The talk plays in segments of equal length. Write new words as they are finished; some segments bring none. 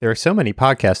There are so many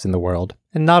podcasts in the world,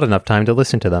 and not enough time to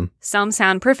listen to them. Some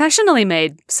sound professionally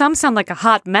made, some sound like a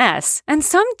hot mess, and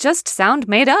some just sound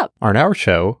made up. On our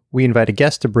show, we invite a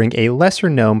guest to bring a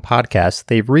lesser-known podcast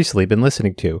they've recently been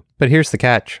listening to. But here's the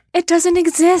catch. It doesn't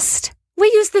exist. We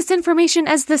use this information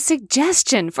as the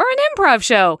suggestion for an improv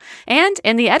show. And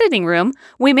in the editing room,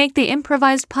 we make the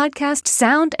improvised podcast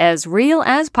sound as real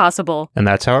as possible. And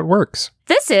that's how it works.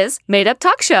 This is Made Up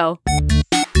Talk Show.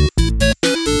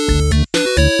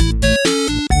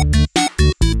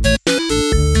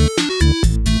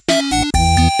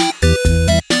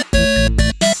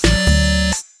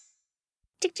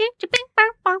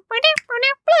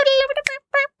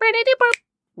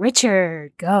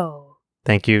 Richard, go.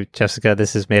 Thank you, Jessica.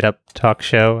 This is Made Up Talk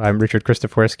Show. I'm Richard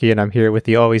Christoforski, and I'm here with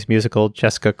the always musical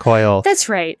Jessica Coyle. That's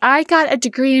right. I got a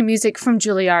degree in music from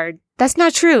Juilliard. That's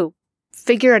not true.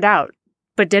 Figure it out.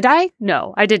 But did I?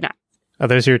 No, I did not. Are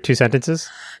those your two sentences?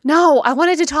 No, I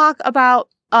wanted to talk about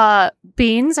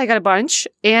beans. I got a bunch.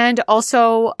 And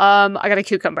also, I got a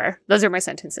cucumber. Those are my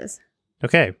sentences.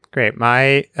 Okay, great.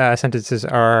 My sentences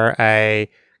are I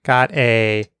got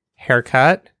a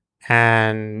haircut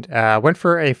and went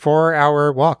for a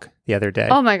 4-hour walk the other day.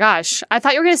 Oh my gosh. I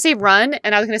thought you were going to say run,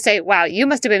 and I was going to say, wow, you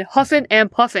must have been huffing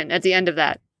and puffing at the end of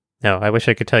that. No, I wish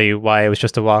I could tell you why it was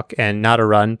just a walk and not a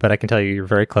run, but I can tell you you're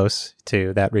very close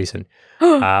to that reason.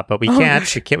 But we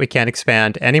can't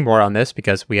expand any more on this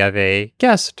because we have a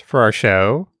guest for our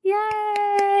show. Yay!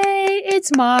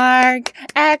 It's Mark.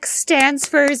 X stands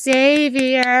for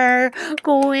Xavier.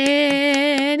 Go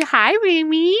in. Hi,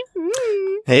 Remy.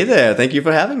 Hey there. Thank you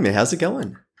for having me. How's it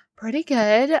going? Pretty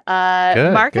good.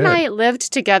 Mark and I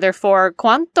lived together for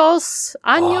 ¿cuántos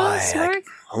años, Mark?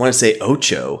 I want to say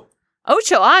ocho.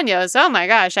 Ocho años. Oh my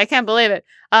gosh. I can't believe it.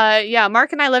 Yeah,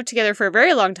 Mark and I lived together for a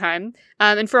very long time.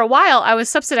 And for a while, I was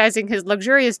subsidizing his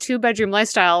luxurious 2-bedroom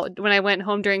lifestyle when I went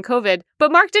home during COVID.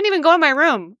 But Mark didn't even go in my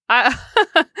room. I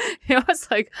was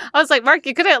like, Mark,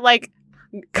 you could have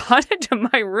gone into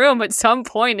my room at some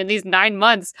point in these 9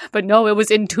 months. But no, it was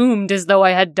entombed as though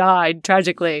I had died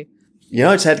tragically. You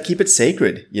know, I just had to keep it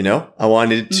sacred, you know? I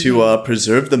wanted to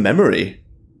preserve the memory.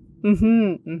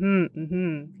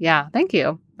 Yeah, thank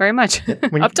you very much.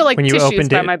 When, Up to when you tissues opened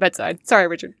by it, my bedside. Sorry,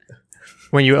 Richard.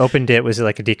 When you opened it, was it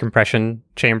like a decompression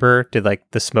chamber? Did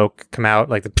the smoke come out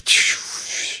like the?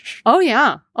 Oh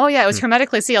yeah, it was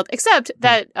hermetically sealed. Except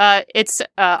that it's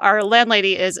our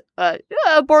landlady is a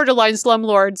borderline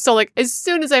slumlord. So as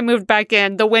soon as I moved back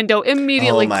in, the window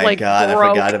immediately God, broke, I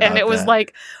forgot about and it was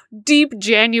deep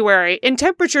January in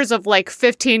temperatures of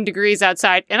 15 degrees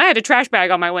outside, and I had a trash bag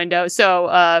on my window.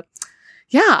 So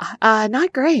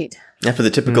not great. Yeah, for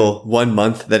the typical 1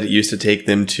 month that it used to take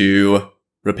them to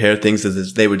repair things,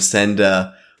 as they would send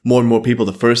more and more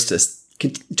people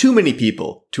too many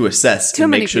people to assess to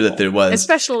make sure that there was.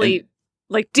 Especially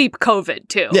deep COVID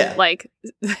too. Yeah.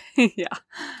 Yeah.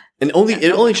 And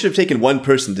it only should have taken one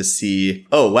person to see,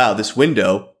 oh wow, this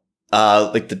window,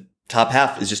 the top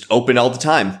half is just open all the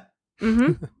time.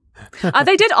 Mm-hmm.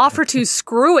 They did offer to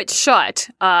screw it shut,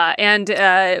 and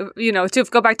to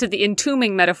go back to the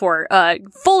entombing metaphor,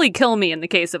 fully kill me in the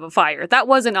case of a fire. That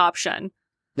was an option.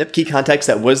 Yep, key context.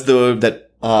 That was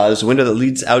there's a window that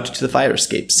leads out to the fire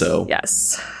escape. So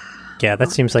yes, yeah,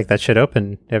 that seems like that should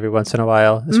open every once in a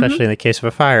while, especially in the case of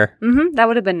a fire. Mm-hmm. That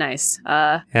would have been nice.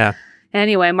 Yeah.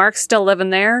 Anyway, Mark's still living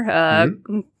there.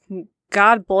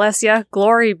 God bless you.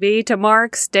 Glory be to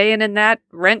Mark staying in that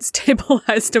rent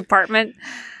stabilized apartment.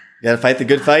 You gotta fight the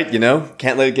good fight, you know?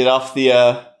 Can't let it get off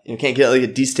can't let it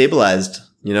get destabilized,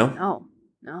 you know? No.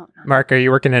 Mark, are you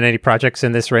working on any projects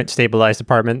in this rent-stabilized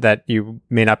apartment that you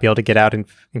may not be able to get out in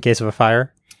case of a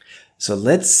fire? So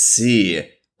let's see.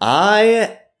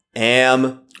 I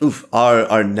am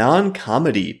our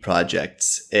non-comedy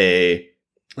projects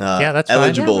that's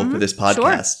eligible for this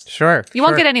podcast. Sure. You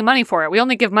won't get any money for it. We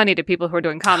only give money to people who are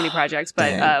doing comedy projects,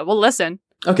 but we'll listen.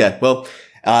 Okay, well,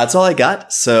 that's all I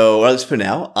got. So, or at least for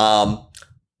now.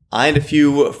 I and a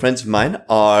few friends of mine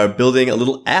are building a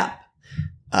little app.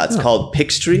 It's called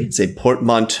Pictory. It's a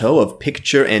portmanteau of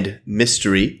picture and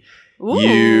mystery. Ooh.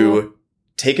 You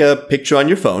take a picture on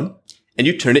your phone and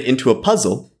you turn it into a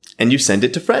puzzle and you send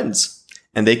it to friends.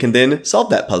 And they can then solve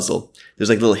that puzzle. There's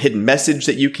a little hidden message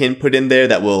that you can put in there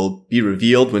that will be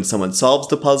revealed when someone solves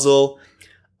the puzzle.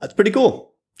 That's pretty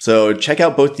cool. So check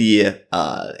out both the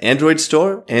Android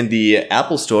store and the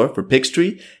Apple store for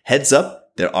Pictory. Heads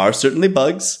up, there are certainly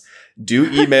bugs.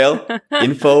 Do email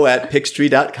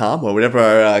info@pictory.com or whatever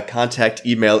our contact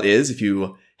email is if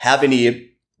you have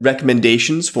any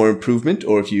recommendations for improvement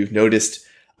or if you've noticed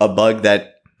a bug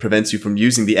that prevents you from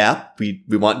using the app. We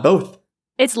want both.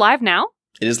 It's live now?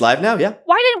 It is live now, yeah.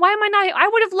 Why didn't? Why am I not? I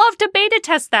would have loved to beta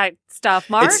test that stuff,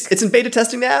 Mark. It's in beta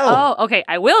testing now. Oh, okay.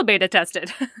 I will beta test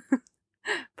it.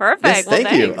 Perfect. Yes,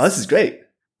 thank you. Oh, this is great.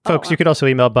 Folks, you could also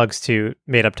email bugs to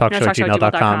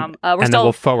madeuptalkshow@gmail.com, and then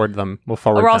we'll forward them.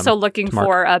 We're also looking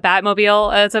for a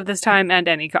Batmobile as of this time and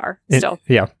any car still.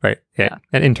 Yeah, right. Yeah.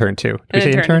 An intern, too. Did you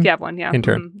say intern? If you have one, yeah.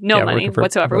 Intern. No money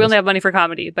whatsoever. We only have money for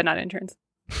comedy, but not interns.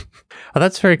 Oh,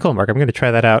 that's very cool, Mark. I'm going to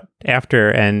try that out after,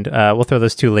 and we'll throw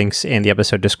those 2 links in the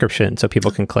episode description so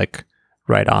people can click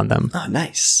right on them. Oh,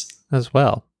 nice. As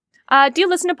well. Do you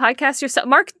listen to podcasts yourself?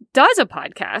 Mark does a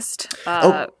podcast.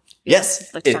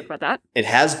 Yes. Let's talk about that. It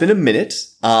has been a minute.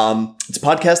 It's a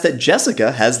podcast that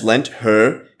Jessica has lent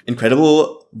her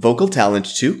incredible vocal talent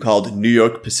to called New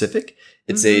York Pacific.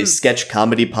 It's a sketch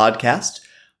comedy podcast.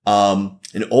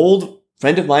 An old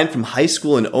friend of mine from high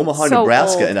school in Omaha,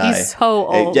 Nebraska, and I. He's so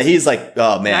old. Yeah, he's like,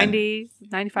 oh man. 90,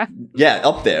 95? Yeah,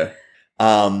 up there.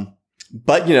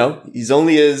 But, he's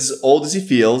only as old as he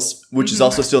feels, which is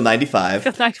also still 95. He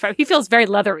feels 95. He feels very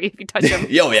leathery if you touch him. Oh,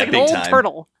 yeah, like big an old time.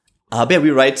 turtle. But yeah, we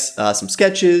write some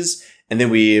sketches, and then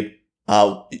we,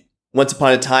 once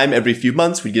upon a time, every few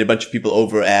months, we'd get a bunch of people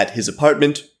over at his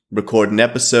apartment, record an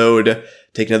episode,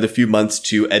 take another few months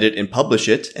to edit and publish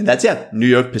it. And that's, New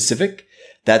York Pacific.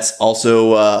 That's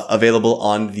also available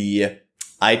on the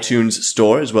iTunes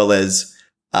store, as well as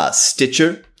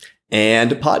Stitcher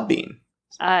and Podbean.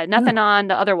 Nothing on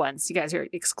the other ones. You guys are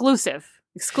exclusive.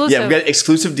 Yeah, we've got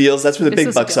exclusive deals. That's where the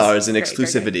big bucks are, is in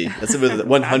exclusivity. Great. That's where the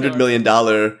 $100 million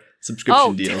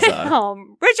subscription deals are.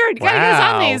 Richard, you gotta get us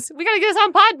on these. We gotta get us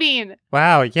on Podbean.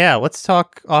 Wow, yeah. Let's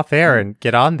talk off air and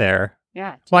get on there.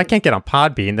 Yeah. Well, I can't get on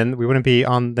Podbean. Then we wouldn't be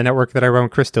on the network that I run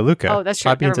with Chris DeLuca. Oh, that's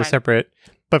true. Podbean's a separate...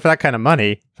 But for that kind of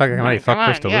money, fuck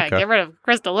Chris DeLuca. Yeah, get rid of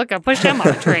Chris DeLuca. Push him off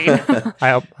the train.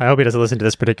 I hope he doesn't listen to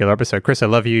this particular episode. Chris, I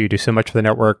love you. You do so much for the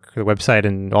network, the website,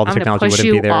 and all the technology wouldn't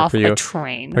be there for you. I'm going to push you off a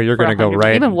train. Or you're going to go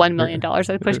right... Even $1 million,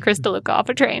 I'd push Chris DeLuca off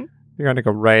a train. You're going to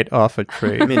go right off a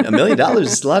train. I mean, $1 million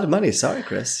is a lot of money. Sorry,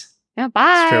 Chris. Yeah,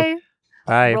 bye.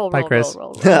 Bye. Bye, Chris.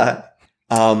 Roll.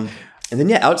 And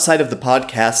then, outside of the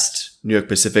podcast, New York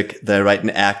Pacific, that I write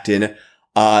and act in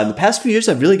the past few years,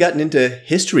 I've really gotten into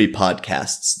history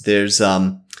podcasts. There's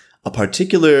a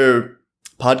particular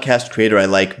podcast creator I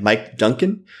like, Mike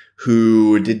Duncan,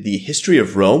 who did the History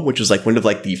of Rome, which was like one of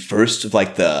like the first of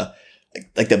like that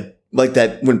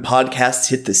when podcasts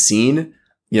hit the scene.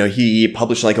 He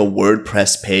published like a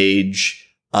WordPress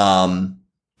page,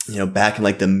 back in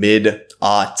like the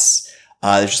mid-aughts.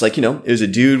 It's just like, it was a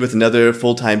dude with another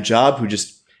full-time job who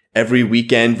just every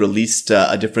weekend released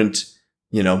a different,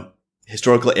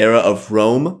 historical era of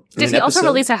Rome. Did he also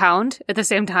release a hound at the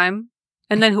same time?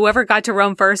 And then whoever got to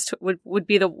Rome first would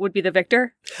be the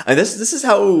victor? And this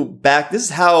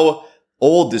is how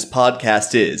old this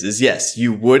podcast is yes,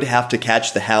 you would have to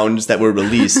catch the hounds that were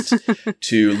released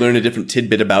to learn a different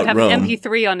tidbit about Rome. An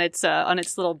MP3 on its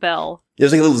little bell.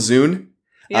 There's like a little Zune.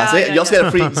 You also got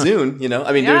a free Zune,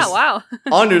 I mean, there's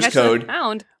honors code.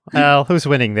 Well, who's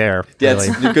winning there? Yeah, really?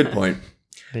 That's a good point.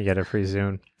 You get a free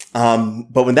Zune.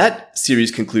 But when that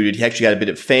series concluded, he actually got a bit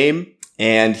of fame,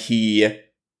 and he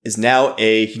now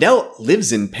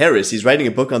lives in Paris. He's writing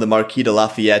a book on the Marquis de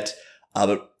Lafayette.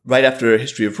 But right after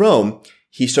History of Rome,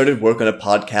 he started work on a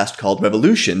podcast called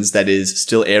Revolutions that is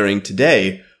still airing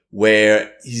today,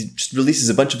 where he just releases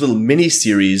a bunch of little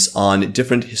mini-series on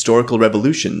different historical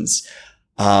revolutions,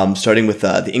 starting with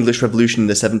the English Revolution in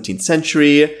the 17th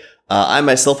century. I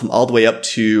myself am all the way up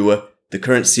to the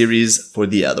current series for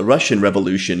the Russian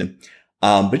Revolution.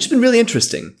 But it's been really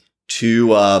interesting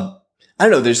to, I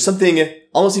don't know, there's something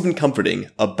almost even comforting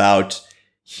about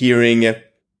hearing,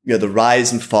 the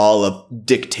rise and fall of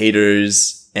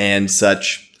dictators and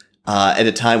such, at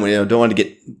a time when, don't want to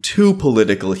get too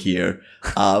political here.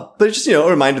 But it's just, a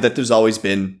reminder that there's always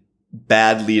been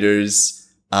bad leaders,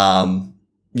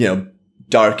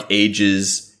 dark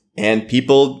ages, and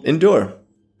people endure.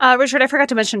 Richard, I forgot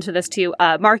to mention to you.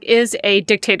 Mark is a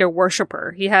dictator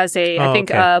worshiper. He has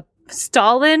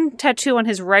Stalin tattoo on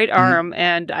his right arm,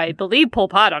 and I believe Pol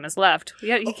Pot on his left.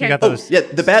 Yeah, he can't.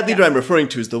 The bad leader I'm referring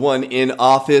to is the one in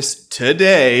office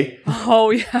today.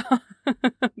 Oh yeah,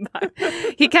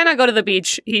 he cannot go to the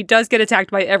beach. He does get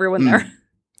attacked by everyone there.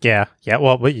 Yeah.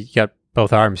 Well, you got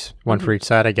both arms, one for each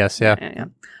side, I guess.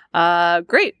 Yeah.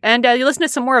 Great. And you listen to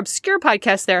some more obscure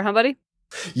podcasts there, huh, buddy?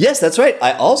 Yes, that's right.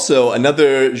 I also,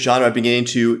 another genre I've been getting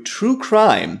into, true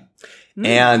crime.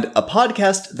 And a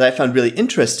podcast that I found really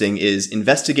interesting is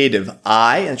Investigative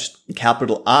I, and just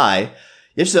capital I.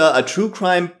 It's a true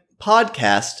crime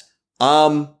podcast.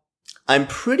 I'm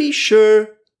pretty sure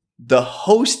the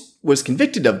host was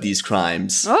convicted of these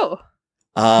crimes. Oh.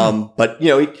 But,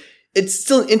 it's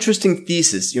still an interesting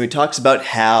thesis. He talks about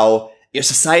how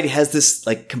society has this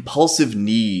like compulsive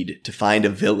need to find a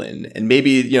villain, and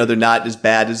maybe they're not as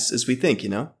bad as we think.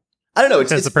 I don't know.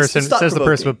 Says the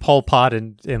person with Pol Pot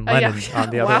and Lenin on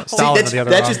the other. Stalin on the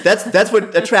other. That's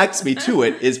what attracts me to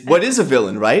it. Is what is a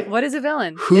villain, right? What is a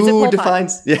villain? Who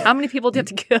defines? Yeah. How many people do you have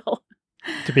to kill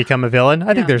to become a villain?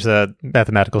 I think there's a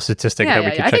mathematical statistic that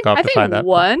we can check off to find that. I think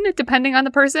one, depending on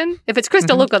the person. If it's Chris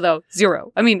DeLuca, though,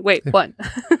 0. I mean, wait, 1.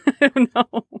 I don't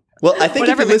know. Well, I think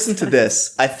if you listen to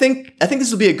this, I think this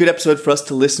will be a good episode for us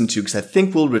to listen to, because I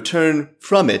think we'll return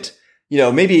from it,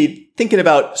 maybe thinking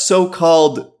about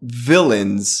so-called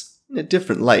villains in a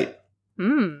different light.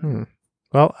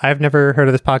 Well, I've never heard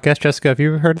of this podcast. Jessica, have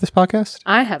you heard of this podcast?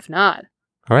 I have not.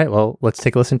 All right, well, let's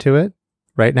take a listen to it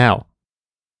right now.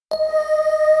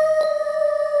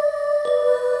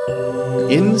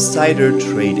 Insider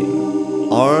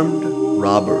trading, armed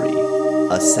robbery,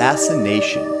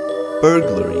 assassination,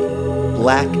 burglary,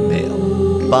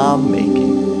 blackmail, bomb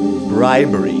making,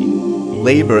 bribery,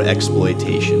 labor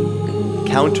exploitation,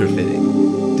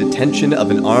 counterfeiting, detention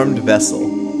of an armed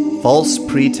vessel, false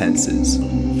pretenses,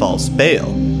 false bail,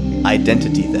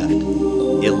 identity theft,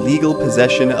 illegal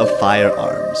possession of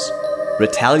firearms,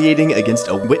 retaliating against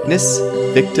a witness,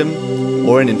 victim,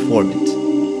 or an informant,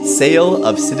 sale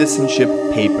of citizenship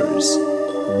papers,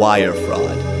 wire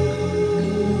fraud.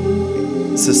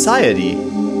 Society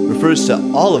refers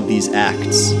to all of these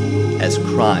acts as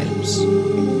crimes,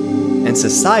 and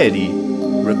society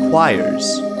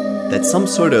requires that some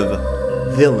sort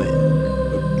of villain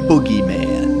or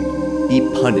boogeyman be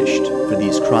punished for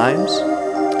these crimes,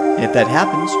 and if that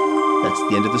happens, that's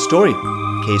the end of the story.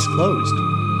 Case closed.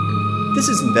 This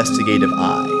is Investigative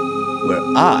Eye, where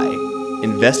I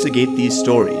investigate these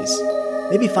stories,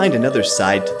 maybe find another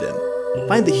side to them,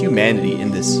 find the humanity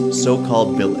in this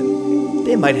so-called villain.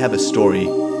 They might have a story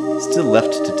still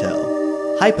left to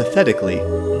tell. Hypothetically,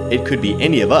 it could be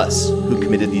any of us who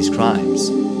committed these crimes.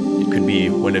 It could be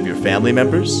one of your family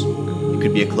members. It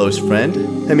could be a close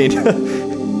friend. I mean,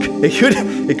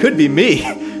 it could be me.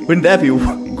 Wouldn't that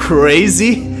be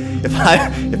crazy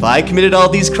if I committed all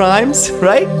these crimes,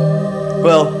 right?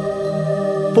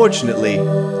 Well, fortunately,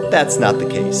 that's not the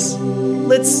case.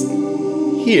 Let's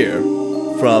hear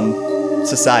from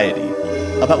society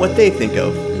about what they think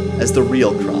of as the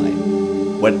real crime.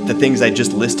 What the things I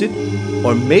just listed,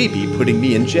 or maybe putting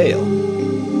me in jail.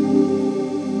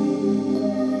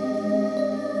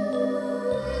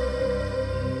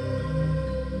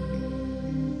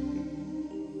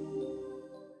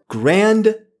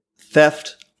 Grand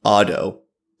Theft Auto.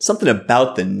 Something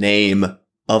about the name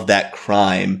of that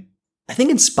crime, I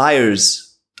think,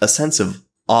 inspires a sense of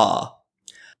awe.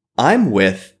 I'm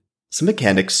with some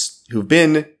mechanics who've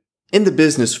been in the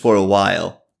business for a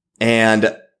while,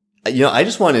 and I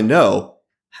just want to know,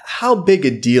 how big a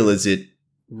deal is it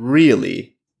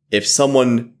really if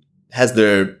someone has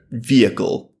their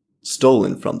vehicle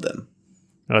stolen from them?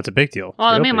 Oh, it's a big deal. Well,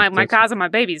 I mean, my cars are my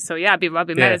babies, so yeah, I'd be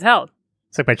mad as hell.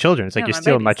 It's like my children. It's like you're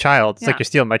stealing my child. It's like you're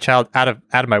stealing my child out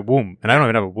of my womb, and I don't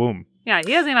even have a womb. Yeah,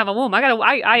 he doesn't even have a womb.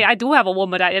 I do have a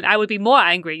womb, but I would be more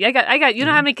angry. I got. You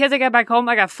know how many kids I got back home?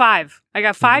 I got 5. I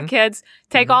got 5 kids.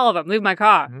 Take all of them. Leave my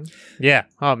car. Yeah.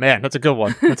 Oh man, that's a good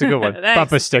one. That's a good one.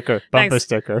 Bumper sticker. Bumper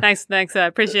sticker. Thanks. I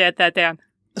appreciate that, Dan.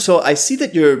 So I see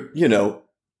that you're,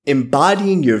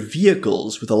 embodying your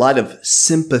vehicles with a lot of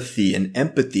sympathy and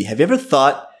empathy. Have you ever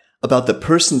thought about the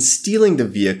person stealing the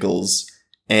vehicles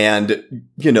and,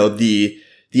 the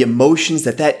emotions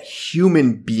that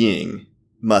human being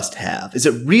must have? Is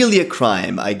it really a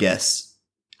crime, I guess?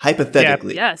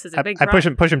 Hypothetically. Yeah, yes, it's a big crime. I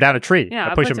push him down a tree.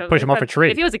 Yeah, I push him off a tree.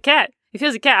 If he was a cat,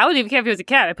 I wouldn't even care if he was a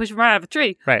cat. I push him right out of a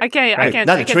tree. Right. I can't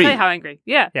tell you how angry.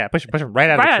 Yeah. Yeah, push him right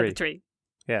out of the tree.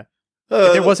 Yeah.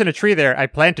 If there wasn't a tree there,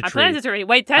 I'd plant a tree. I planted a tree.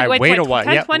 Wait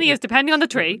 20 years, depending on the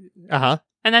tree. Uh-huh.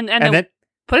 And then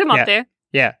put him up there.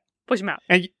 Yeah. Push him out.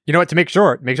 And you know what? To make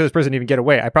sure this person doesn't even get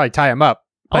away, I probably tie him up.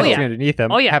 Plant a tree underneath him.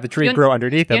 Have the tree grow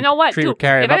underneath him. You know what? Tree would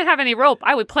carry him up. I didn't have any rope,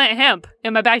 I would plant hemp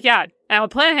in my backyard. And I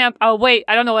would plant hemp. I would wait.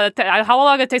 I don't know how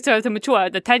long it takes to mature.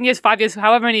 The 10 years, 5 years,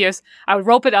 however many years. I would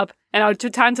rope it up and I would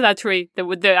tie him to that tree.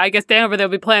 I guess Dan over there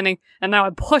would be planting. And then I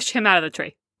would push him out of the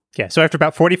tree. Yeah. So after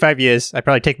about 45 years, I'd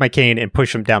probably take my cane and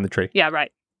push him down the tree. Yeah,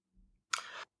 right.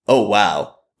 Oh,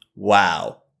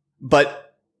 wow.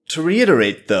 But to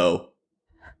reiterate, though,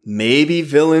 maybe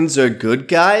villains are good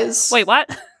guys? Wait, what?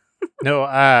 No,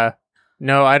 I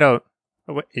don't.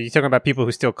 What, are you talking about people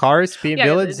who steal cars being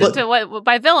villains?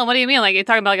 By villain, what do you mean? Like, you're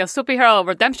talking about like a superhero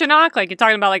redemption arc? Like, you're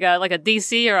talking about like a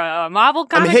DC or a Marvel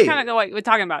comic? What we're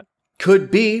talking about?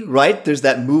 Could be, right? There's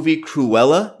that movie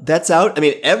Cruella that's out. I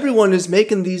mean, everyone is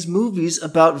making these movies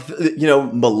about,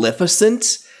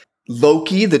 Maleficent,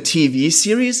 Loki, the TV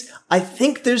series. I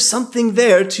think there's something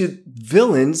there to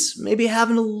villains maybe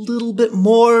having a little bit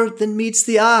more than meets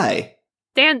the eye.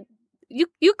 Dan,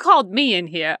 you called me in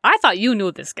here. I thought you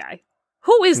knew this guy.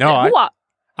 Who is No, that?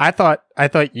 I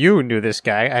thought you knew this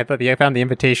guy. I thought I found the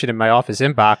invitation in my office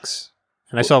inbox,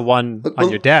 and I saw one on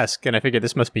your desk, and I figured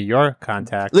this must be your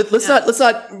contact. Let's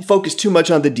not focus too much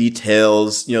on the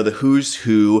details, the who's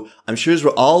who. I'm sure as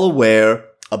we're all aware,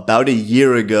 about a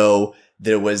year ago,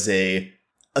 there was a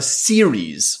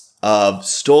series of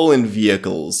stolen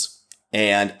vehicles,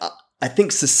 and I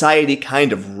think society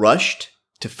kind of rushed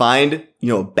to find,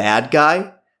 a bad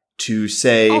guy to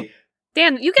say... Oh,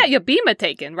 Dan, you got your Beamer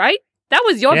taken, right? That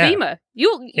was your Beamer.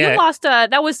 You lost,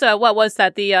 that was, what was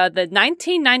that? The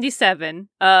 1997.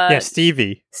 Yeah,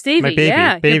 Stevie. Stevie, my baby,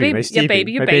 yeah. Your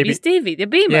baby Stevie. The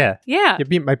Beamer. Yeah.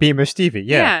 My Beamer Stevie,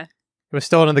 yeah. It was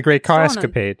stolen in the Great Car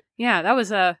Escapade. Yeah, that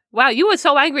was wow, you were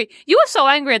so angry. You were so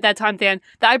angry at that time, Dan,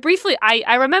 that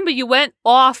I remember you went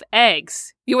off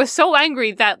eggs. You were so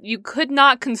angry that you could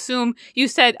not consume. You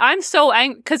said, I'm so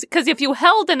angry, because if you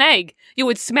held an egg, you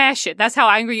would smash it. That's how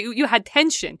angry you had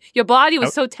tension. Your body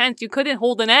was so tense, you couldn't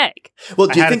hold an egg.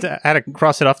 Well, I had to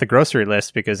cross it off the grocery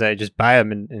list because I just buy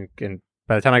them and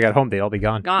by the time I got home, they'd all be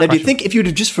gone. Now, do you think if you'd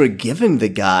have just forgiven the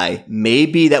guy,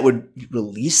 maybe that would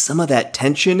release some of that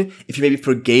tension? If you maybe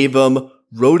forgave him,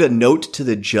 wrote a note to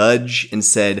the judge and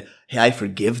said, hey, I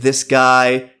forgive this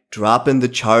guy, drop in the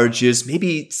charges,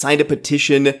 maybe signed a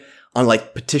petition on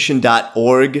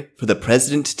petition.org for the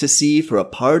president to see for a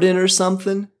pardon or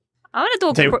something? I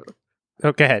want to do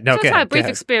a... go ahead. No, go ahead. A brief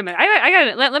experiment. I got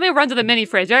it. Let me run to the mini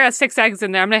fridge. I got 6 eggs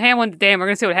in there. I'm going to hand one to Dan. We're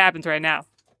going to see what happens right now.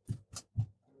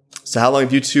 So how long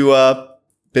have you two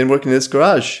been working in this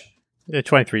garage?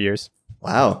 23 years.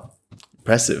 Wow.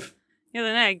 Impressive. Here's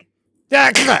an egg.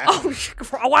 Yeah, oh,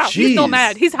 wow. Jeez. He's still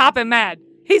mad. He's hopping mad.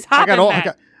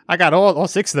 I got all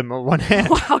 6 of them in one hand.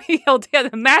 Wow, he held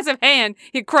a massive hand.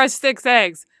 He crushed 6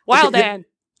 eggs. Wow, okay, Dan.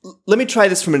 Let me try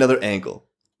this from another angle.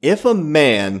 If a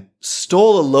man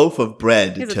stole a loaf of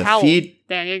bread to feed...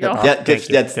 Dan, here you go.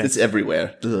 That's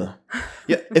everywhere. Ugh.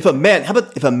 Yeah, if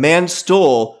a man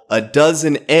stole a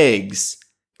dozen eggs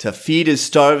to feed his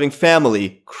starving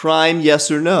family, crime, yes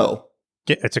or no?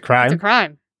 It's a crime. It's a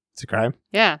crime. It's a crime.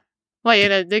 Yeah. Well,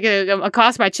 you're gonna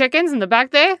accost my chickens in the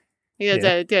back there? You're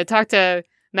gonna talk to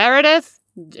Meredith,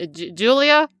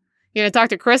 Julia? You're going to talk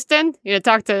to Kristen. You're going to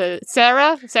talk to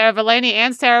Sarah Valeni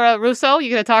and Sarah Russo. You're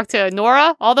going to talk to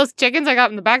Nora. All those chickens I got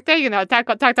in the back there. You're going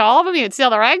to talk to all of them. You're going to steal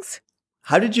their eggs.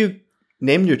 How did you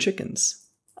name your chickens?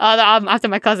 After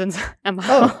my cousins.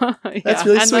 Oh, that's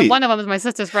really sweet. And one of them is my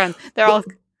sister's friend. They're all...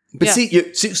 But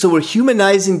so we're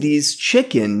humanizing these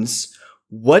chickens.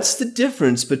 What's the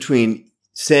difference between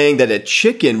saying that a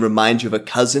chicken reminds you of a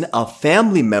cousin, a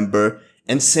family member,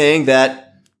 and saying that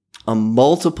a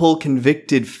multiple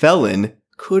convicted felon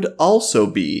could also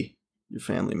be your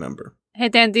family member? Hey,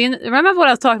 Dan, do you remember what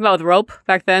I was talking about with rope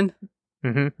back then?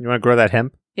 Mm-hmm. You want to grow that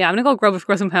hemp? Yeah, I'm going to go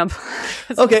grow some hemp.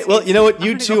 Okay, well, you know what?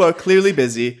 You two are clearly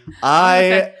busy.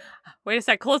 Wait a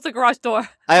sec. Close the garage door.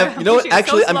 I have, you know what?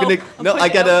 Actually, I'm going to... No, I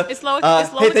got to... It's slow.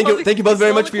 Hey, thank you both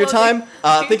very much for your time.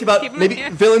 Think about maybe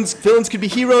villains could be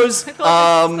heroes.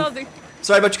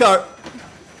 Sorry about your car.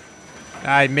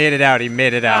 I made it out. He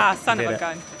made it out. Ah, son of a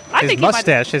gun. His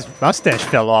mustache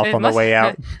fell off on the way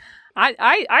out.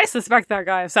 I suspect that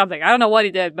guy of something. I don't know what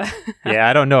he did, but yeah,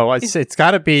 I don't know. It's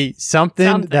got to be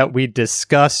something that we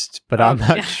discussed, but I'm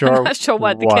not sure. I'm not sure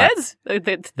what. The kids,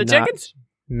 the chickens.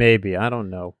 Maybe I don't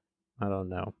know.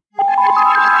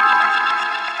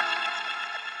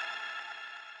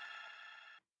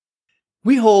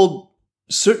 We hold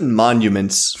certain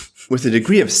monuments with a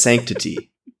degree of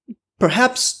sanctity,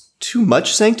 perhaps too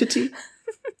much sanctity.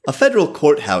 A federal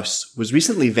courthouse was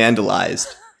recently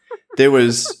vandalized. There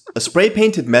was a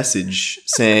spray-painted message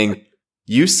saying,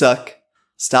 "You suck,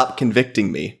 stop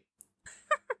convicting me."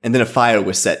 And then a fire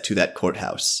was set to that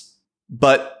courthouse.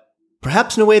 But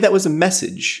perhaps in a way that was a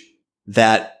message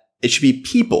that it should be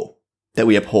people that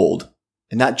we uphold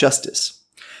and not justice.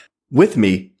 With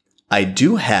me, I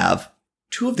do have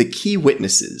 2 of the key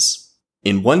witnesses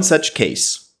in one such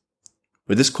case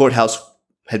where this courthouse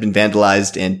had been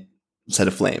vandalized and set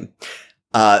aflame.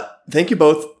 Thank you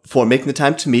both for making the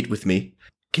time to meet with me.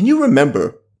 Can you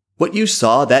remember what you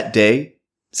saw that day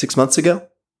 6 months ago?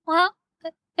 Well,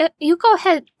 you go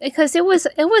ahead, because it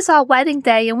was our wedding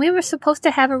day, and we were supposed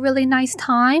to have a really nice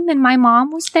time, and my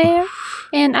mom was there,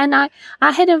 and I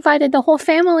had invited the whole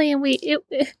family, and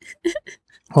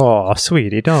Oh,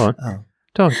 sweetie, don't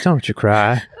you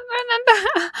cry.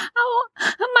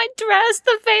 my dress.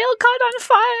 The veil caught on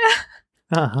fire.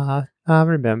 Uh-huh. I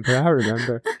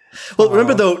remember. Well,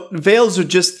 remember though, veils are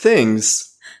just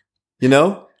things, you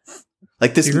know?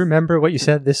 Like this. Do you remember what you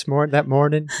said that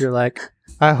morning? You're like,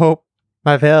 I hope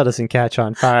my veil doesn't catch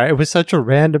on fire. It was such a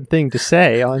random thing to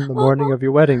say on the morning of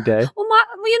your wedding day. Well,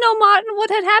 Martin, what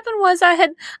had happened was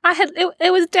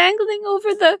it was dangling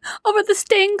over the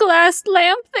stained glass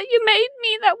lamp that you made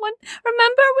me that one.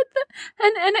 Remember with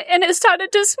and it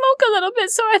started to smoke a little bit.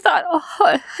 So I thought,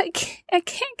 I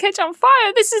can't catch on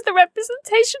fire. This is the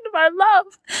representation of our love.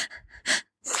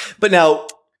 But now,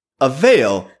 a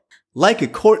veil, like a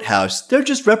courthouse, they're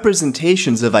just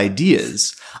representations of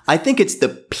ideas. I think it's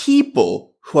the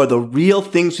people who are the real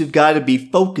things we've got to be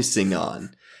focusing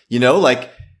on. You know, like,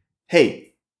 hey,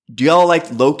 do y'all like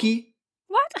Loki?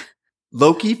 What?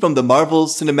 Loki from the Marvel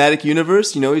Cinematic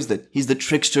Universe? You know, he's the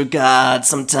trickster god.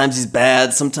 Sometimes he's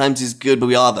bad, sometimes he's good, but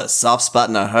we all have a soft spot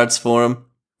in our hearts for him.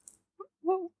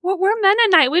 We're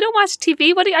Mennonite. We don't watch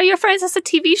TV. Are your friends? That's a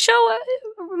TV show?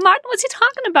 Martin, what's he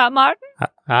talking about, Martin?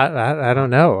 I don't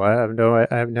know. I have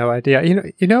no idea.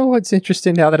 You know what's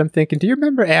interesting now that I'm thinking? Do you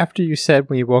remember after you said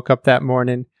when you woke up that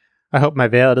morning, I hope my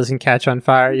veil doesn't catch on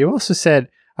fire? You also said,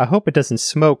 I hope it doesn't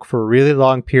smoke for a really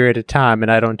long period of time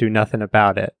and I don't do nothing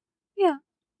about it. Yeah.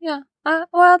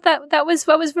 Well, that was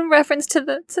what was in reference to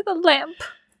the lamp.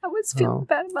 I was feeling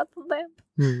bad about the lamp.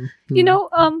 Mm-hmm. You know,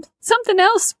 something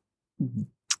else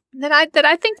that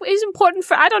I think is important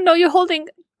for, I don't know, you're holding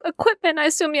equipment. I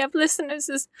assume you have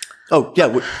listeners. Oh,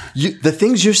 yeah. The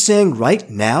things you're saying right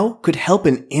now could help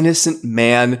an innocent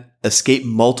man escape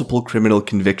multiple criminal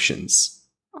convictions.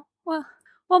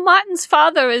 Well, Martin's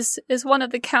father is one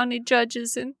of the county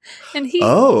judges, and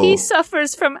he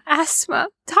suffers from asthma.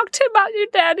 Talk to about your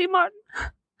daddy, Martin.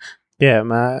 Yeah,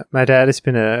 my dad has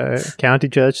been a county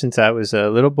judge since I was a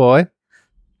little boy.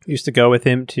 Used to go with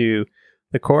him to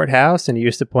the courthouse, and he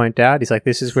used to point out, he's like,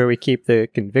 this is where we keep the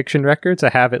conviction records. I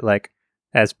have it like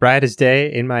as bright as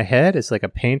day in my head. It's like a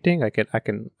painting. I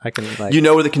can like. You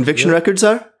know where the conviction records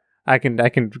are? I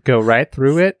can go right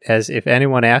through it as if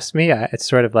anyone asked me. It's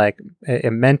sort of like a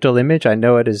mental image. I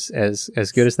know it is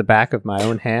as good as the back of my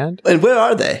own hand. And where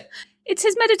are they? It's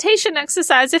his meditation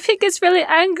exercise. If he gets really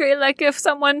angry, like if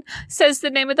someone says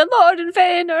the name of the Lord in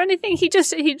vain or anything, he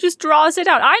just draws it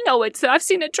out. I know I've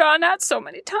seen it drawn out so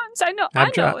many times. I know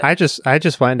it. I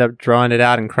just wind up drawing it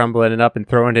out and crumbling it up and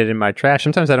throwing it in my trash.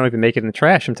 Sometimes I don't even make it in the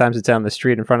trash. Sometimes it's down the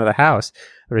street in front of the house.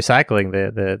 Recycling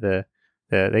they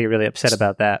get really upset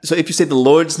about that. So if you say the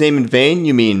Lord's name in vain,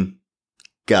 you mean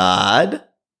God?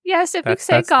 Yes, if you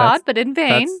say God, but in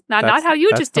vain. Not how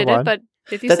you just did it, but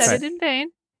if you said it in vain.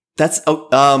 That's,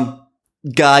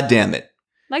 God damn it.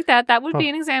 Like that would be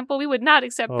an example. We would not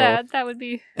accept that. That would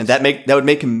be. And that would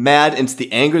make him mad, and it's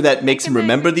the anger that makes him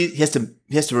remember these. He has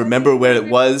to remember where it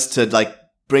was to like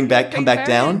come back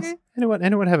down. Angry.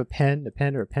 Anyone have a pen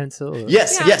or a pencil? Or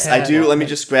Yes, I do. Let me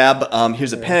just grab.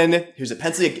 Here's a pen. Here's a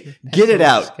pencil. Get it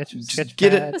out.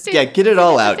 Get it. Yeah, get it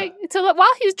all out. So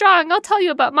while he's drawing, I'll tell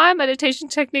you about my meditation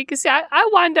technique. You see, I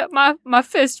wind up my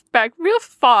fist back real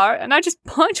far, and I just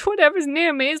punch whatever's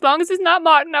near me. As long as it's not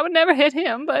Martin, I would never hit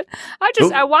him. But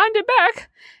I wind it back.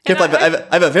 Careful! I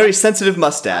have a very sensitive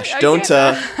mustache. I'll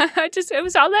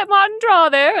let Martin draw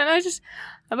there, and I just.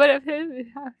 But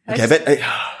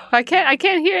I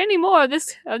can't hear any more of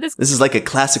this. This is like a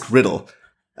classic riddle.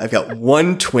 I've got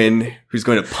one twin who's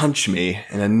going to punch me,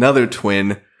 and another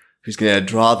twin who's going to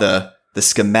draw the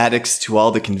schematics to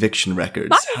all the conviction records.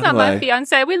 Martin's not my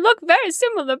fiance. We look very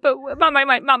similar, but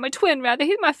my twin rather.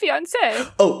 He's my fiance.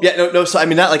 Oh yeah, no. So I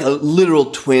mean, not like a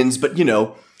literal twins, but you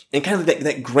know, in kind of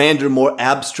that grander, more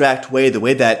abstract way. The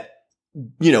way that.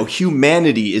 You know,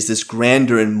 humanity is this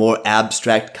grander and more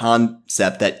abstract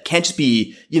concept that can't just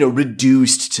be,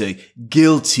 reduced to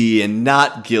guilty and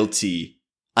not guilty.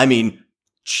 I mean,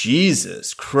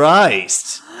 Jesus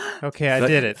Christ. Okay, I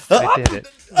did it. I did it.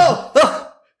 Oh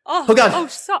God.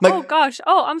 Oh gosh.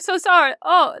 Oh, I'm so sorry.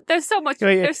 Oh, there's so much.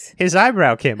 His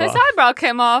eyebrow came off. His eyebrow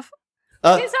came off.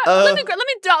 Let me mop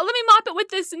it with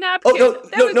this napkin. Oh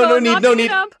no need.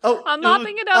 I'm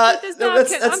mopping it up with this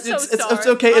napkin. I'm so sorry. It's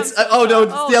okay. It's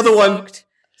the other one.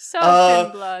 Soaked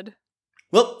in blood.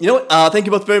 Well, you know what? Thank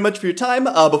you both very much for your time.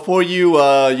 Before you,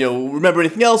 remember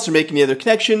anything else or make any other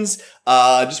connections,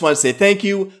 just want to say thank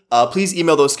you. Please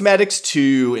email those schematics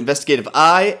to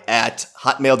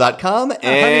investigativeye@hotmail.com. And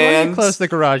honey, why don't you close the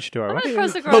garage door? I'm going to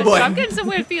close the garage door. I'm getting some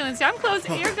weird feelings here. I'm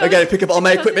closing. Here goes. I got to pick up all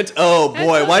my equipment. Oh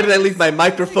boy, why did I leave my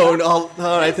microphone? All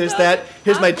right, there's that.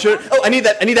 Here's my shirt. Oh, I need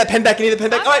that pen back. All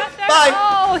right, bye.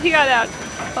 Oh, he got out.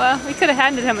 Well, we could have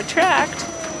handed him a tract.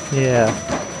 Yeah.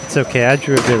 It's okay. I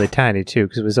drew it really tiny too,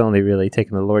 because it was only really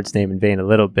taking the Lord's name in vain a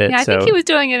little bit. Yeah, I so think he was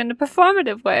doing it in a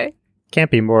performative way. can't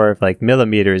be more of like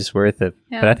millimeters worth of.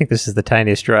 Yeah. But I think this is the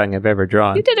tiniest drawing I've ever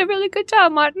drawn. You did a really good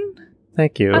job, Martin.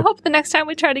 Thank you. I hope the next time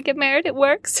we try to get married, it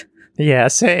works. Yeah,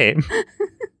 same.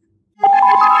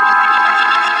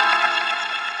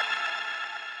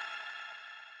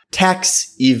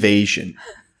 Tax evasion.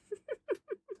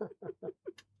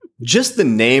 Just the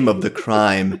name of the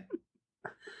crime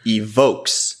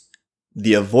evokes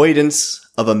the avoidance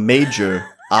of a major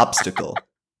obstacle.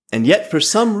 And yet, for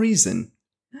some reason,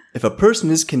 if a person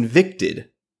is convicted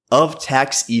of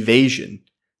tax evasion,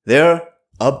 they're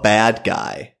a bad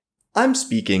guy. I'm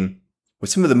speaking with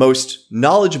some of the most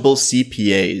knowledgeable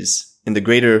CPAs in the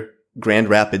greater Grand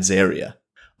Rapids area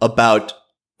about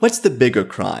what's the bigger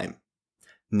crime?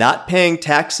 Not paying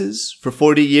taxes for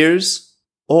 40 years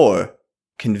or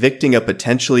convicting a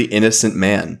potentially innocent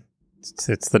man?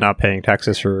 It's the not paying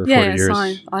taxes for 40 Yes,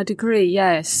 years. I'd agree,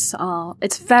 yes.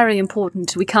 It's very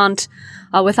important. We can't,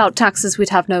 without taxes, we'd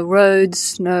have no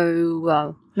roads,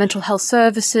 no mental health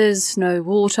services, no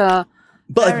water.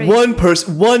 But Very- like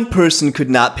one person could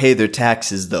not pay their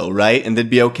taxes though, right? And they'd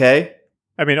be okay?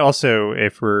 I mean, also,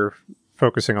 if we're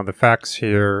focusing on the facts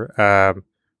here,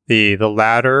 the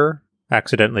latter,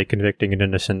 accidentally convicting an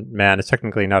innocent man, is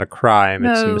technically not a crime.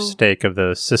 It's a No. mistake of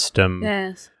the system.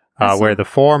 Yes. Where the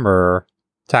former,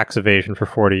 tax evasion for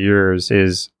 40 years,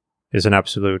 is an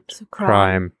absolute It's a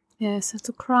crime. Yes, it's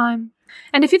a crime.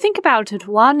 And if you think about it,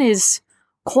 one is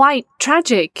quite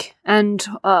tragic, and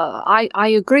I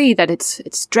agree that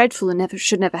it's dreadful and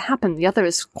should never happen. The other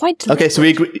is quite deliberate. Okay, so we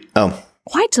agree. Oh,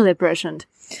 Quite deliberate,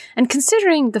 and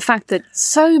considering the fact that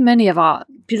so many of our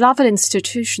beloved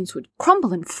institutions would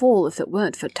crumble and fall if it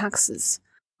weren't for taxes.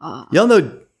 y'all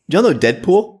know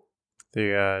Deadpool?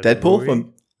 The Deadpool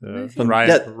movie? from Ryan,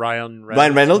 yeah, Ryan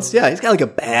Ryan Reynolds? Yeah, he's got like a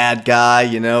bad guy,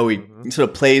 he sort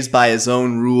of plays by his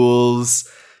own rules,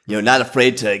 not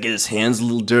afraid to get his hands a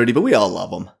little dirty, but we all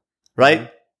love him,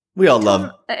 right? We all love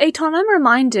him. Eitan, I'm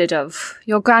reminded of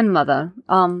your grandmother.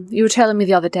 You were telling me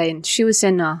the other day, and she was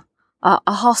in a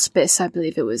hospice, I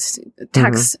believe it was,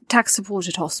 tax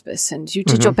supported hospice, and you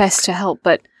did your best to help.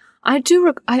 But I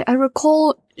I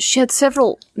recall she had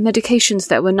several medications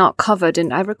that were not covered,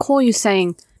 and I recall you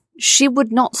saying she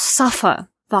would not suffer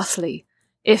thusly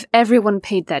if everyone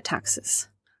paid their taxes.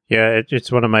 Yeah,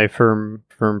 it's one of my firm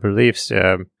beliefs.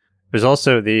 There's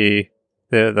also the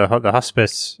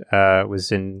hospice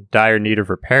was in dire need of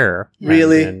repair.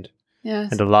 Really? and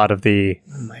Yes. a lot of the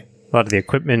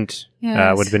equipment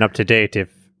Yes. would have been up to date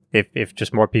if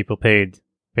just more people paid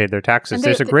their taxes. And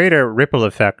There's a greater ripple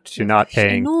effect to not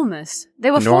paying. Enormous.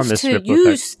 They were Enormous forced to ripple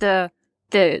use the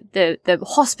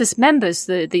hospice members,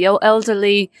 the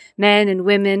elderly men and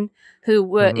women who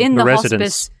were in The the residents.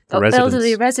 hospice, The residents.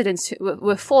 elderly residents who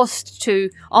were forced to,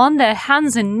 on their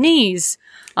hands and knees,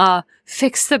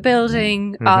 fix the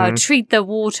building, treat the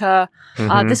water.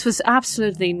 This was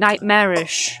absolutely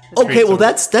nightmarish. Okay, well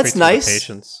that's Treat some of the nice.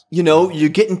 patients. You're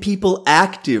getting people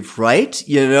active, right?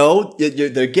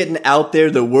 They're getting out there,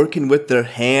 they're working with their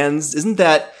hands. Isn't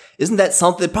that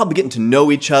something? They're probably getting to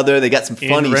know each other. They got some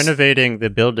funny. In renovating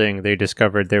the building, they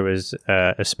discovered there was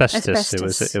asbestos.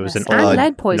 Asbestos, It was yes. an And old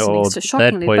lead poisoning, old so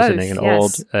shockingly lead poisoning, both, an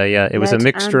yes. old it was a Lead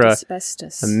mixture and of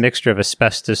asbestos. a mixture of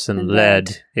asbestos and And lead.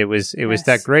 lead. It was Yes.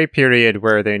 that gray period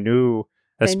where they knew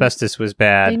asbestos was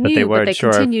bad, They but knew, they weren't they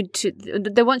sure. continued to.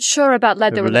 They weren't sure about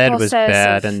lead. They were in the Lead was process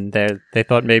bad, of- and they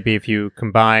thought maybe if you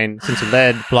combine, since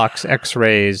lead blocks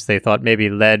X-rays, they thought maybe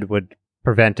lead would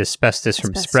prevent asbestos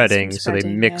from Asbestos spreading. from So they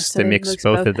spreading, mixed yeah, so they they mixed mixed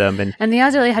both both. of them, and And the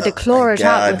elderly had to Oh claw my it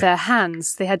out God. with their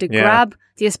hands. They had to Yeah. grab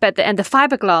the asbestos and the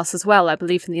fiberglass as well, I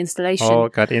believe, in the installation. all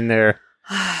got in there.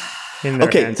 In their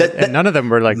Okay, hands. that- And none of them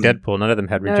were like Deadpool. None of them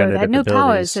had no, regenerative they had no abilities.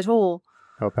 powers at all.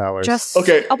 No powers. Just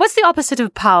Okay. what's the opposite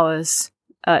of powers,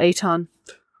 Eitan?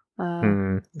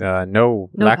 No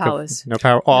lack powers. of no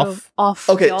power off. No, off.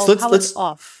 Okay, The so old let's- powers let's-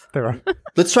 off. There are.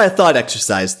 Let's try a thought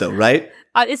exercise, though, right?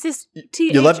 Is this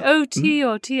you love- THOT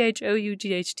or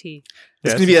THOUGHT?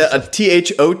 It's going to be a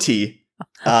THOT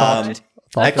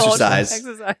Thought exercise.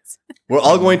 Exercise. We're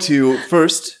all going to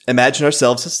first imagine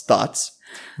ourselves as thoughts,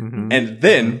 Mhm. and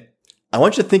then I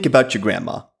want you to think about your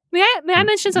grandma. May I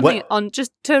mention something What- on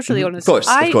just totally Mhm. honest?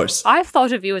 Of course. I've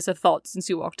thought of you as a thought since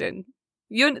you walked in.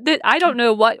 I don't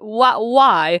know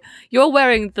why you're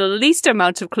wearing the least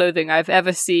amount of clothing I've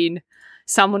ever seen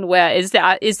someone wear.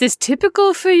 Is this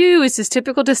typical for you? Is this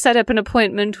typical to set up an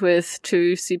appointment with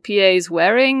two CPAs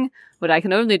wearing what I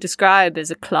can only describe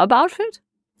as a club outfit?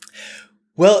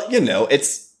 Well,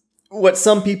 it's what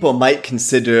some people might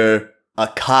consider a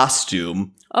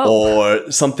costume Oh.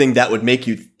 or something that would make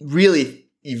you really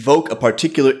evoke a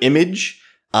particular image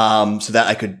so that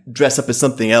I could dress up as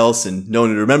something else and no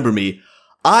one would remember me.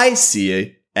 I see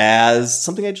it as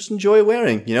something I just enjoy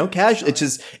wearing, casual. It's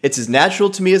as natural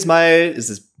to me as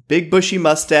this big bushy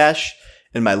mustache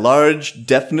and my large,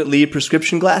 definitely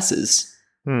prescription glasses.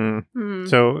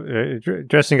 So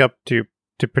dressing up to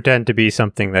pretend to be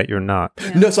something that you're not.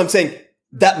 Yeah. No, so I'm saying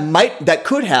that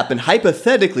could happen.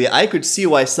 Hypothetically, I could see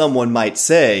why someone might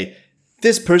say,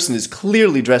 this person is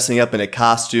clearly dressing up in a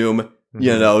costume.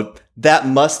 That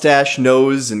mustache,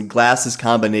 nose, and glasses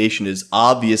combination is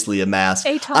obviously a mask.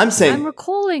 I'm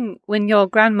recalling when your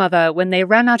grandmother, when they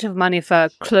ran out of money for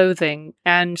clothing,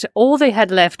 and all they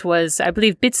had left was, I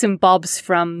believe, bits and bobs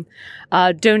from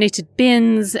donated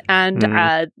bins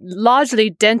and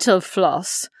largely dental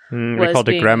floss. We called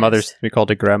it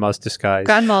grandma's disguise.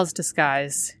 Grandma's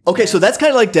disguise. Okay, so that's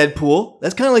kind of like Deadpool.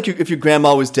 That's kind of like if your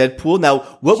grandma was Deadpool. Now,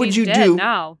 what would you dead do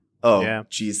now? Oh, yeah.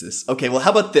 Jesus. Okay, well,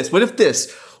 how about this?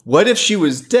 What if she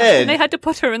was dead? They had to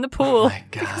put her in the pool my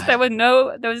God. because there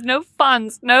was no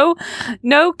funds,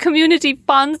 no community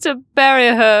funds to bury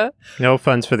her. No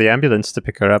funds for the ambulance to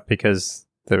pick her up because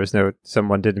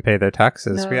someone didn't pay their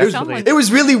taxes. No, it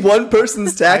was really one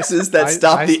person's taxes that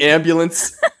stopped the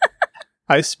ambulance.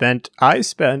 I spent.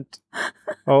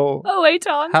 Oh,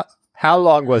 Eitan. How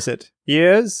long was it?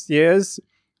 Years,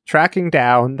 tracking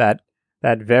down that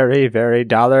very, very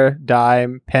dollar,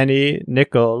 dime, penny,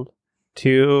 nickel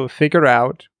to figure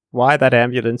out why that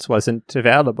ambulance wasn't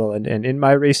available. And in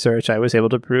my research, I was able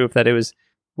to prove that it was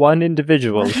one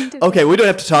individual. Okay, we don't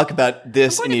have to talk about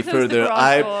this any further.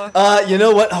 You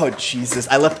know what? Oh, Jesus.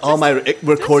 I left all my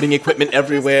recording equipment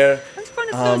everywhere.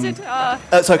 Close it.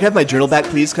 Sorry, can I have my journal back,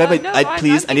 please? Can I have my,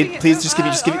 please? I need, please, just give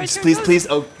me, please.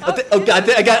 Oh, God, I got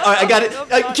it. All right, I got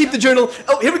it. Keep the journal.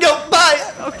 Oh, here we go.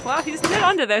 Bye. Oh, wow, he's not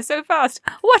under there so fast.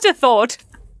 What a thought.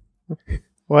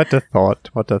 What a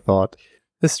thought.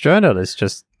 This journal is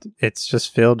just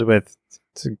filled with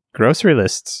grocery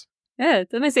lists. Yeah,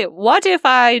 let me see. What if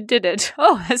I did it?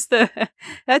 Oh, that's the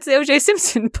O.J.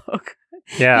 Simpson book.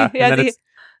 Yeah, and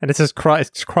it says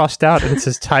it's crossed out, and it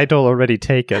says title already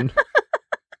taken.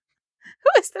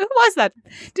 Who was that?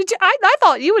 Did you? I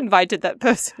thought you invited that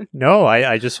person. No,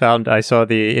 I saw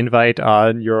the invite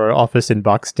on your office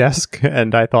inbox desk,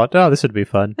 and I thought, oh, this would be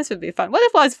fun. This would be fun. Well,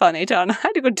 it was funny, John. I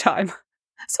had a good time.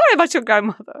 Sorry about your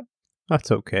grandmother.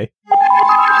 That's okay.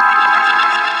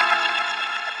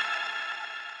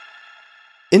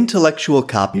 Intellectual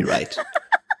copyright.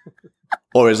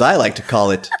 Or as I like to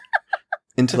call it,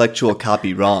 intellectual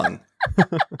copy wrong.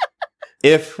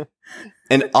 If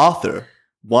an author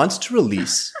wants to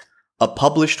release a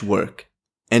published work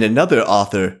and another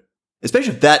author,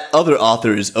 especially if that other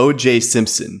author is O.J.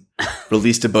 Simpson,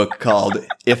 released a book called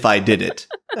If I Did It,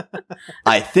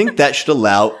 I think that should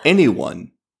allow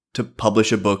anyone to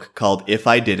publish a book called If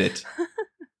I Did It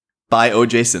by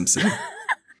O.J. Simpson.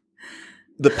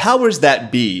 The powers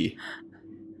that be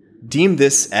deem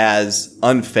this as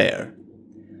unfair.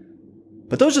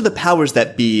 But those are the powers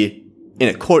that be in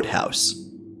a courthouse.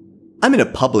 I'm in a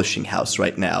publishing house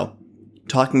right now,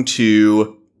 talking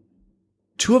to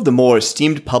two of the more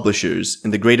esteemed publishers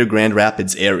in the greater Grand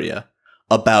Rapids area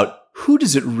about who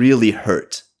does it really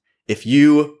hurt if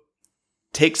you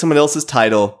take someone else's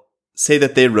title, say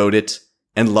that they wrote it,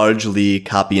 and largely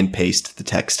copy and paste the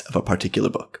text of a particular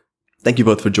book. Thank you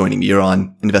both for joining me. You're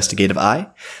on Investigative Eye.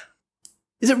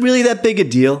 Is it really that big a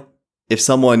deal if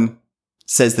someone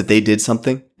says that they did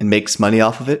something and makes money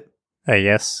off of it?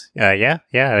 Yes. Yeah.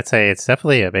 I'd say it's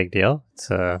definitely a big deal. It's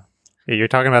you're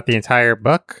talking about the entire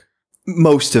book?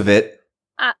 Most of it.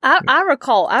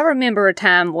 I remember a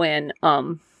time when,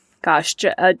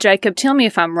 Jacob, tell me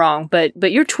if I'm wrong,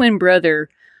 but your twin brother,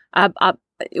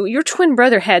 your twin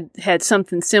brother had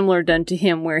something similar done to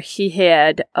him where he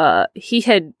had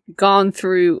gone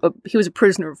through, he was a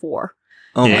prisoner of war.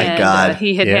 Oh my God.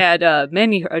 He had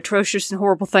many atrocious and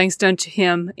horrible things done to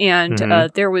him. And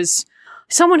there was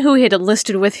someone who had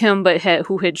enlisted with him, but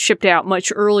who had shipped out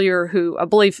much earlier, who I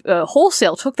believe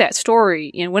wholesale took that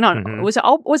story and went on. Was it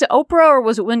Oprah or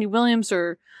was it Wendy Williams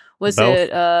or was Both.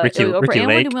 it Oprah Ricky and Lake.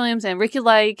 Wendy Williams and Ricky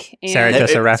Lake and Sarah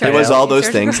Jessica Raphael. It was all those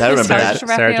things. I remember that.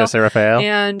 Sarah Jessica Raphael.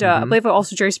 And I believe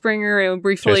also Jerry Springer and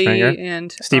briefly Jerry Springer.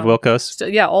 and Steve Wilkos. So,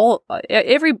 yeah,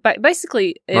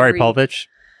 basically Maury Povich.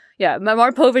 Yeah,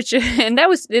 Maury Povich, and there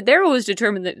was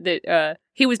determined that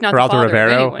he was not Geraldo the father Rivero.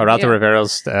 of anyone. Geraldo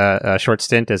Rivero's short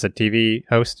stint as a TV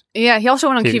host. Yeah, he also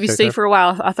went on TV QVC for a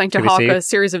while, I think, to QVC. hawk a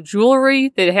series of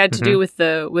jewelry that had to do with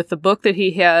the book that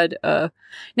he had.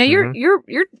 Now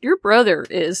your brother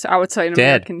is, I would say, an Dead.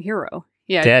 American hero.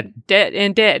 Yeah, Dead.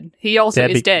 dead. He also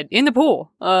Dead is dead in the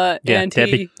pool. Yeah, and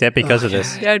dead because of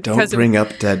this. dead Don't because of- bring up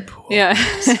Deadpool. Yeah,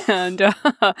 and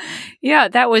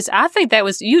that was. I think that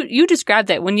was you. You described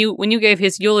that when you gave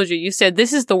his eulogy. You said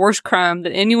this is the worst crime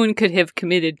that anyone could have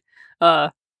committed,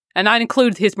 and I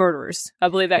include his murderers. I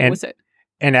believe that was it.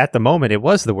 And at the moment, it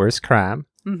was the worst crime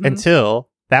Mhm. until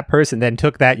that person then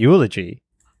took that eulogy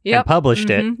and published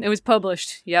it. It was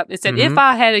published. Yep. It said, Mhm. if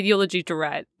I had a eulogy to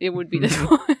write, it would be this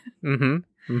one.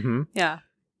 Mm-hmm. Mm-hmm. Yeah.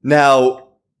 Now,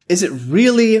 is it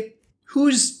really who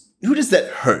does that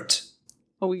hurt?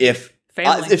 Oh, If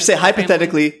family. if say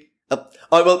hypothetically,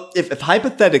 if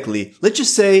hypothetically, let's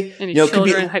just say Any it could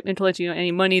be, children,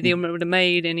 any money they would have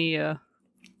made, any.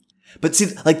 but see,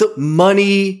 like the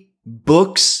money,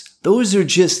 books, those are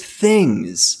just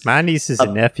things. My nieces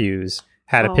and nephews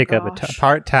had to Oh, pick up a gosh.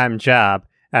 part-time job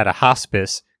at a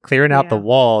hospice, clearing out the Yeah.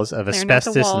 walls of Clearing out the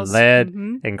asbestos and walls. lead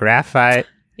Mhm. and graphite.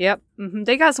 Yep.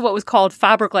 They got what was called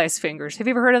fiberglass fingers. Have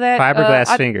you ever heard of that?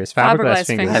 Fiberglass fingers. Fiberglass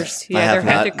fingers. I Yeah, have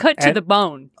they're not. cut to And- the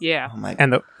bone. Yeah. Oh my!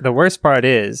 And the worst part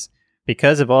is,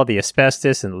 because of all the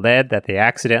asbestos and lead that they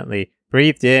accidentally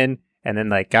breathed in and then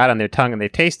like got on their tongue and they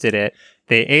tasted it,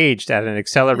 they aged at an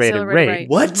accelerated rate.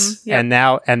 What? Yep.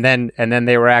 And then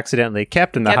they were accidentally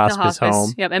kept in the Kept hospice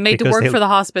home. Yep, and made to because work they- for the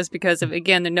hospice because of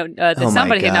again Oh my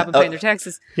somebody had not been God. paying their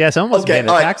taxes. Yeah, someone was Okay, paying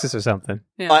their all right. taxes or something.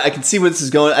 Yeah. I can see where this is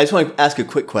going. I just want to ask a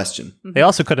quick question. They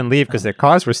also couldn't leave because their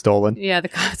cars were stolen. Yeah,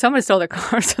 somebody stole their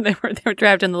car, so they were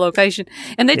trapped in the location.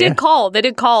 And they Yeah. did call. They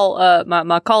did call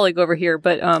my colleague over here,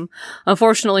 but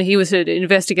unfortunately, he was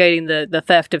investigating the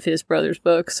theft of his brother's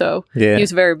book, so Yeah. he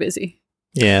was very busy.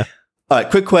 Yeah. All right,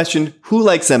 quick question: who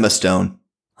likes Emma Stone?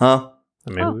 Huh?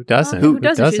 I mean, Oh, who doesn't? Who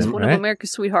doesn't? She's one right? of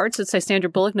America's sweethearts. I'd say Sandra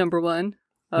Bullock, number one.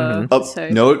 Mhm. Oh, I'd say.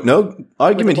 no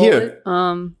argument With a here.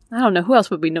 bullet. I don't know who else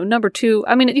would be number two.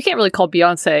 I mean, you can't really call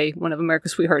Beyonce one of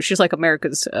America's sweethearts. She's like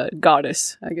America's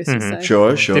goddess, I guess you'd Mhm. say. Sure.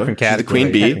 Different She's the category.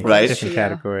 queen bee, Different right? Different Yeah.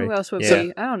 category. Who else would Yeah.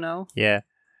 be? I don't know. Yeah.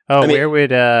 Oh, I mean- where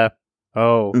would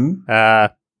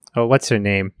what's her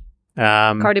name?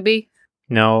 Cardi B,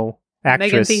 No, Megan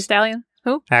actress. Thee Stallion.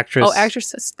 Who? Actress. Oh,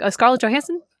 actress Scarlett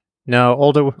Johansson. No,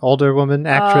 older woman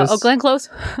actress. Glenn Close.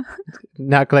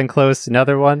 Not Glenn Close.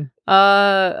 Another one.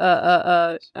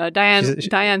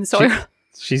 Diane Sawyer.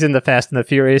 She's in the Fast and the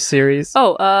Furious series.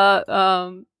 Oh,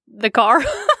 the car.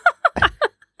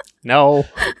 No.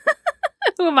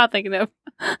 Who am I thinking of?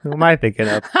 Who am I thinking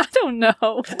of? I don't know.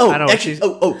 Oh, I know, actually, she's-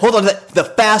 hold on.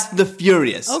 The Fast and the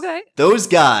Furious. Okay. Those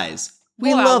guys.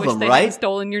 We Boy, I love wish them, they right? Had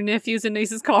stolen your nephews and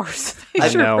nieces' cars. They I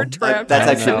sure know. were trapped. That's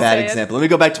I actually a know. bad Sad. example. Let me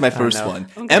go back to my first know. one.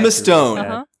 Okay. Emma Stone.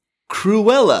 Uh-huh.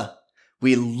 Cruella.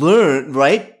 We learned,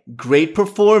 right? Great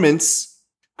performance.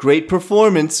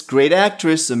 Great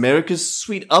actress. America's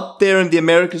Sweet, up there in the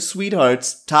America's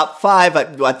Sweethearts. Top 5,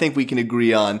 I think we can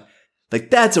agree on. Like,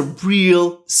 that's a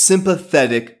real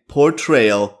sympathetic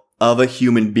portrayal of a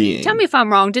human being. Tell me if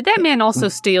I'm wrong. Did that man also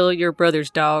steal your brother's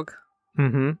dog?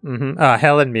 Mm-hmm. Mm-hmm.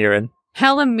 Helen Mirren.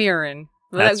 Helen Mirren.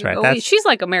 That's right. That's- She's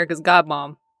like America's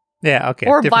godmom, Yeah. Okay.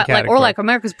 or different category. like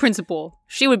America's principal.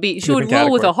 She would Different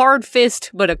rule with a category. hard fist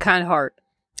but a kind heart.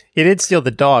 He did steal the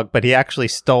dog, but he actually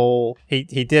stole. He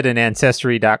did an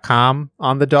Ancestry.com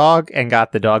on the dog and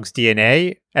got the dog's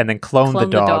DNA and then cloned the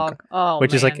dog, Oh,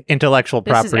 which is man. like intellectual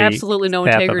This property. is absolutely no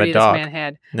theft of a integrity this dog. man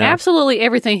had. No. Absolutely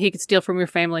everything he could steal from your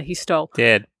family, he stole. He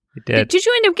did. Did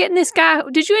you end up getting this guy?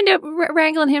 Did you end up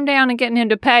wrangling him down and getting him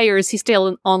to pay, or is he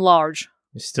still on large?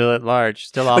 He's still at large.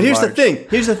 Still on But here's large.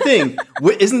 the thing.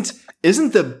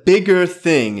 Isn't the bigger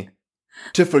thing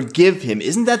to forgive him?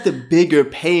 Isn't that the bigger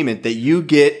payment that you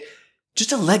get just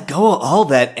to let go of all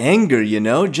that anger,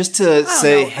 just to I don't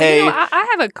say, know. hey, I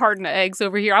have a carton of eggs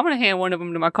over here. I'm going to hand one of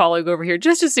them to my colleague over here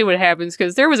just to see what happens,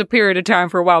 because there was a period of time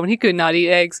for a while when he could not eat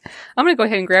eggs. I'm going to go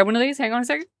ahead and grab one of these. Hang on a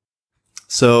second.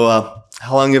 so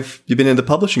how long have you been in the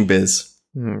publishing biz?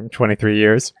 23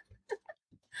 years.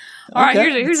 All right,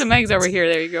 Okay. here's some eggs over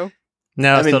here. There you go.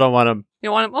 No, I still mean- don't want him.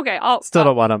 You want them? Okay. Still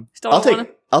don't want him. Still I'll don't want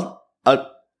take. them?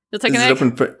 I'll. You'll take Is an it egg?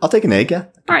 open for? I'll take an egg. Yeah.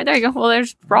 All right, there you go. Well,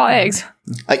 there's raw eggs.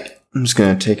 I'm just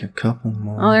gonna take a couple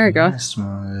more. Oh, there you go. Just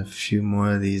want a few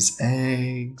more of these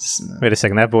eggs. Wait a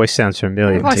second. That voice sounds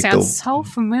familiar. That voice take sounds the- so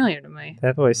familiar to me.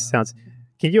 That voice sounds.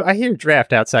 Can you? I hear a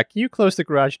draft outside. Can you close the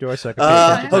garage door so I can? pay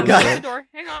Uh, attention oh, to the God. door? Close the door.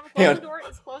 Hang on. Hang Close on. the door.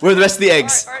 It's closed. Where are the rest of the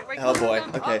eggs? All right, wait, Oh close boy.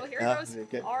 it. Okay. Oh, here it goes.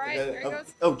 Okay. All right, here it goes.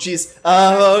 Oh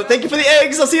jeez. Thank you for the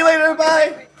eggs. I'll see you later.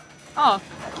 Bye. Oh,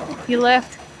 he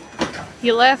left.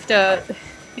 He left.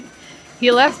 He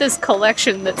left this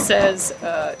collection that says.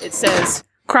 It says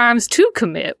crimes to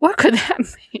commit. What could that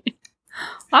mean?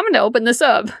 I'm gonna open this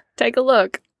up. Take a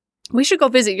look. We should go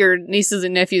visit your nieces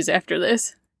and nephews after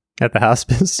this At the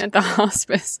hospice. at the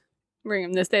hospice. bring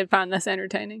them this. They'd find this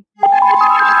entertaining.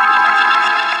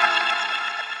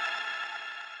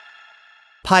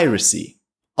 Piracy.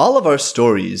 All of our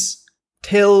stories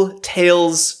tell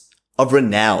tales of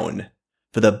renown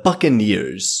for the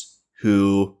buccaneers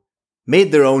who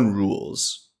made their own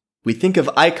rules. We think of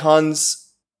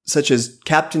icons such as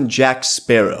Captain Jack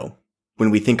Sparrow when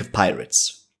we think of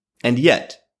pirates. And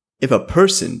yet, if a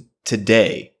person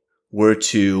today were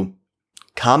to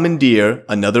commandeer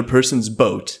another person's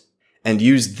boat and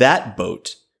use that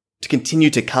boat to continue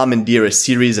to commandeer a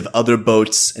series of other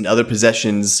boats and other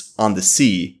possessions on the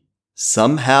sea,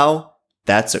 somehow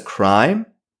that's a crime?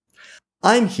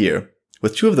 I'm here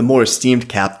with two of the more esteemed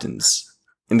captains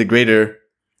in the greater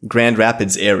Grand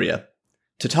Rapids area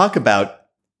to talk about,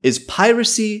 is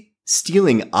piracy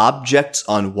stealing objects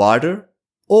on water,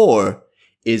 or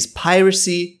is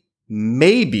piracy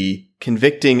maybe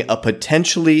convicting a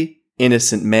potentially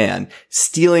innocent man,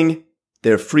 stealing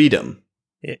their freedom?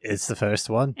 It's the first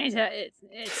one. It's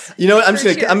You know what?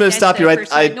 I'm gonna stop you right.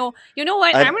 No, you know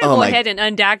what? I'm gonna go ahead and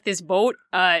undock this boat,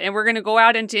 and we're gonna go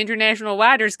out into international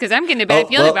waters because I'm getting a bad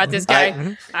feeling about this guy.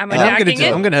 I'm undocking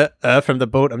it. I'm gonna from the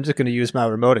boat. I'm just gonna use my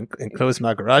remote and close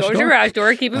my garage door. Close your garage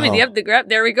door. Keep him in. Yep, the grab.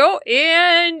 There we go.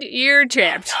 And you're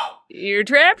trapped. You're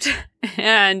trapped.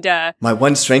 And my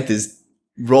one strength is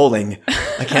rolling.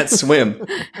 I can't swim.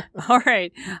 All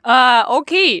right.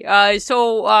 Okay.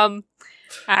 So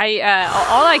all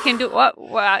I can do.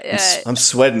 I'm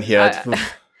sweating here.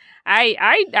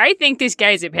 I think this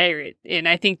guy's a pirate, and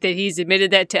I think that he's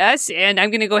admitted that to us. And I'm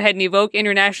going to go ahead and invoke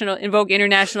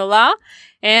international law,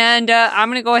 and I'm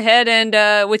going to go ahead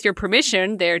and, with your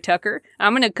permission, there, Tucker,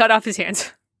 I'm going to cut off his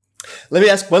hands. Let me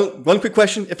ask one quick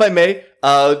question, if I may.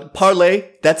 Parlay.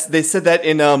 They said that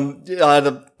in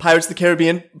the Pirates of the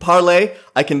Caribbean. Parlay.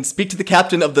 I can speak to the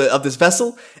captain of this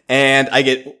vessel, and I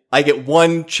get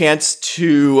one chance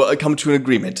to come to an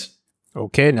agreement.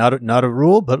 Okay, not a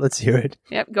rule, but let's hear it.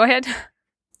 Yep, go ahead.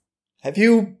 Have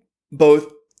you both?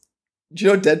 Do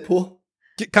you know Deadpool?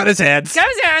 Cut his hands. Cut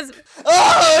his hands.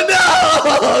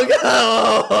 Oh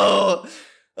no!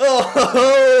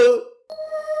 Oh.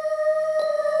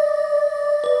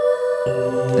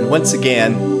 And once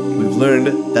again, we've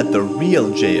learned that the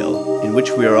real jail in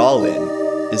which we are all in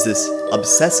is this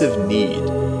obsessive need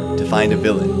to find a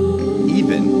villain,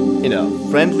 even in a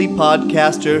friendly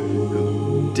podcaster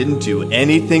who didn't do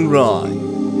anything wrong.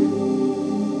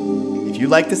 If you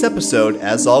like this episode,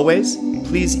 as always,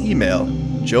 please email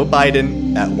Joe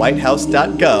Biden at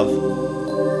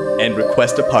whitehouse.gov and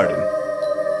request a pardon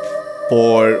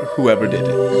for whoever did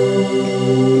it.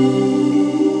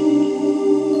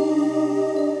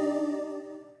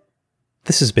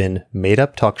 This has been Made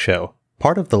Up Talk Show,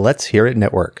 part of the Let's Hear It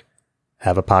network.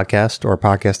 Have a podcast or a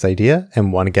podcast idea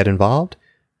and want to get involved?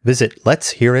 Visit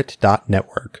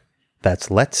letshearit.network. That's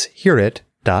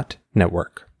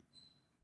letshearit.network.